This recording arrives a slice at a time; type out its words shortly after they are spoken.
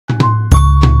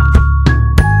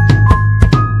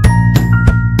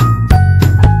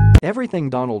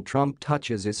Everything Donald Trump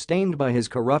touches is stained by his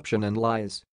corruption and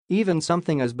lies. Even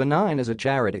something as benign as a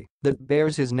charity that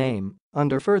bears his name,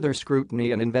 under further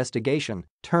scrutiny and investigation,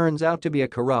 turns out to be a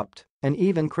corrupt and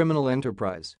even criminal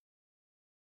enterprise.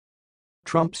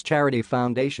 Trump's charity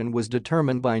foundation was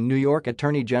determined by New York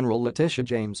Attorney General Letitia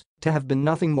James to have been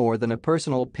nothing more than a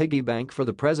personal piggy bank for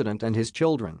the president and his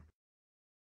children.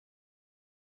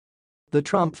 The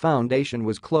Trump Foundation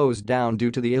was closed down due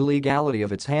to the illegality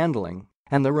of its handling,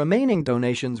 and the remaining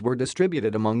donations were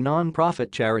distributed among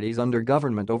non-profit charities under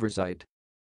government oversight.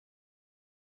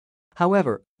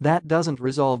 However, that doesn't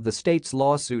resolve the state's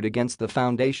lawsuit against the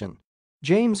foundation.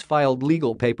 James filed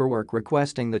legal paperwork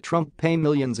requesting that Trump pay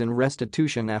millions in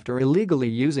restitution after illegally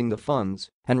using the funds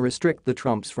and restrict the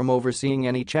Trumps from overseeing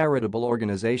any charitable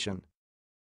organization.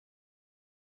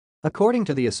 According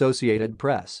to the Associated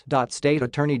Press, State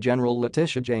Attorney General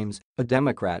Letitia James, a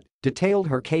Democrat, detailed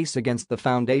her case against the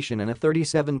foundation in a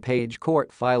 37-page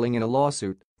court filing in a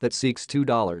lawsuit that seeks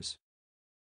 $2.8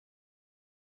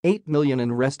 million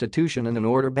in restitution and an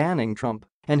order banning Trump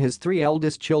and his 3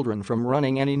 eldest children from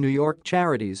running any New York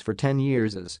charities for 10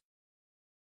 years.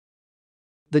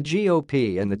 The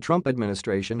GOP and the Trump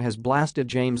administration has blasted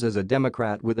James as a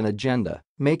Democrat with an agenda,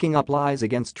 making up lies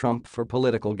against Trump for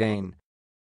political gain.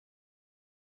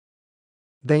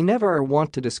 They never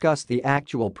want to discuss the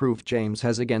actual proof James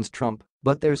has against Trump,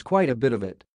 but there's quite a bit of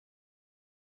it.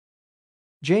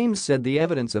 James said the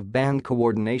evidence of band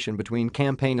coordination between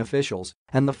campaign officials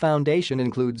and the foundation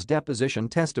includes deposition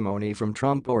testimony from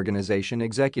Trump Organization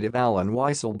executive Alan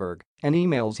Weisselberg and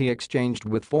emails he exchanged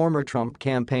with former Trump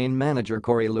campaign manager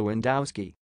Corey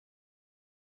Lewandowski.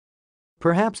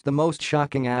 Perhaps the most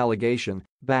shocking allegation,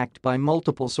 backed by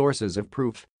multiple sources of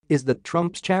proof, is that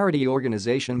Trump's charity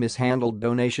organization mishandled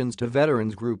donations to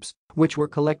veterans groups, which were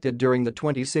collected during the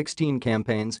 2016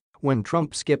 campaigns when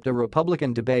Trump skipped a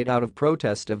Republican debate out of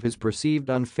protest of his perceived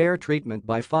unfair treatment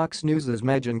by Fox News'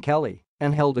 Megyn Kelly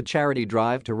and held a charity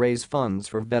drive to raise funds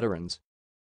for veterans.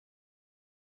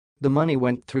 The money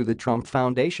went through the Trump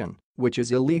Foundation, which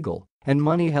is illegal, and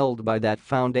money held by that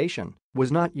foundation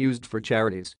was not used for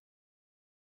charities.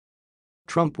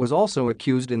 Trump was also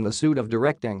accused in the suit of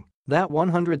directing that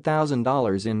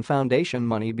 $100,000 in foundation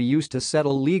money be used to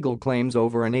settle legal claims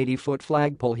over an 80-foot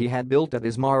flagpole he had built at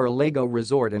his Mar-a-Lago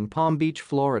resort in Palm Beach,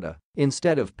 Florida,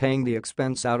 instead of paying the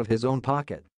expense out of his own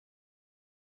pocket.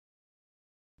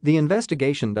 The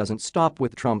investigation doesn't stop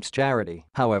with Trump's charity,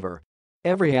 however.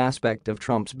 Every aspect of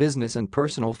Trump's business and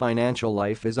personal financial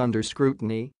life is under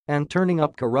scrutiny and turning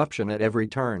up corruption at every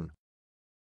turn.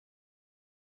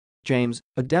 James,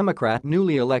 a Democrat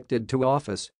newly elected to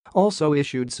office, also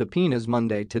issued subpoenas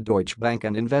Monday to Deutsche Bank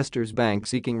and Investors Bank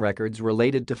seeking records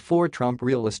related to 4 Trump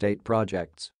real estate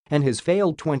projects and his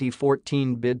failed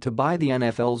 2014 bid to buy the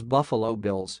NFL's Buffalo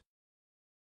Bills.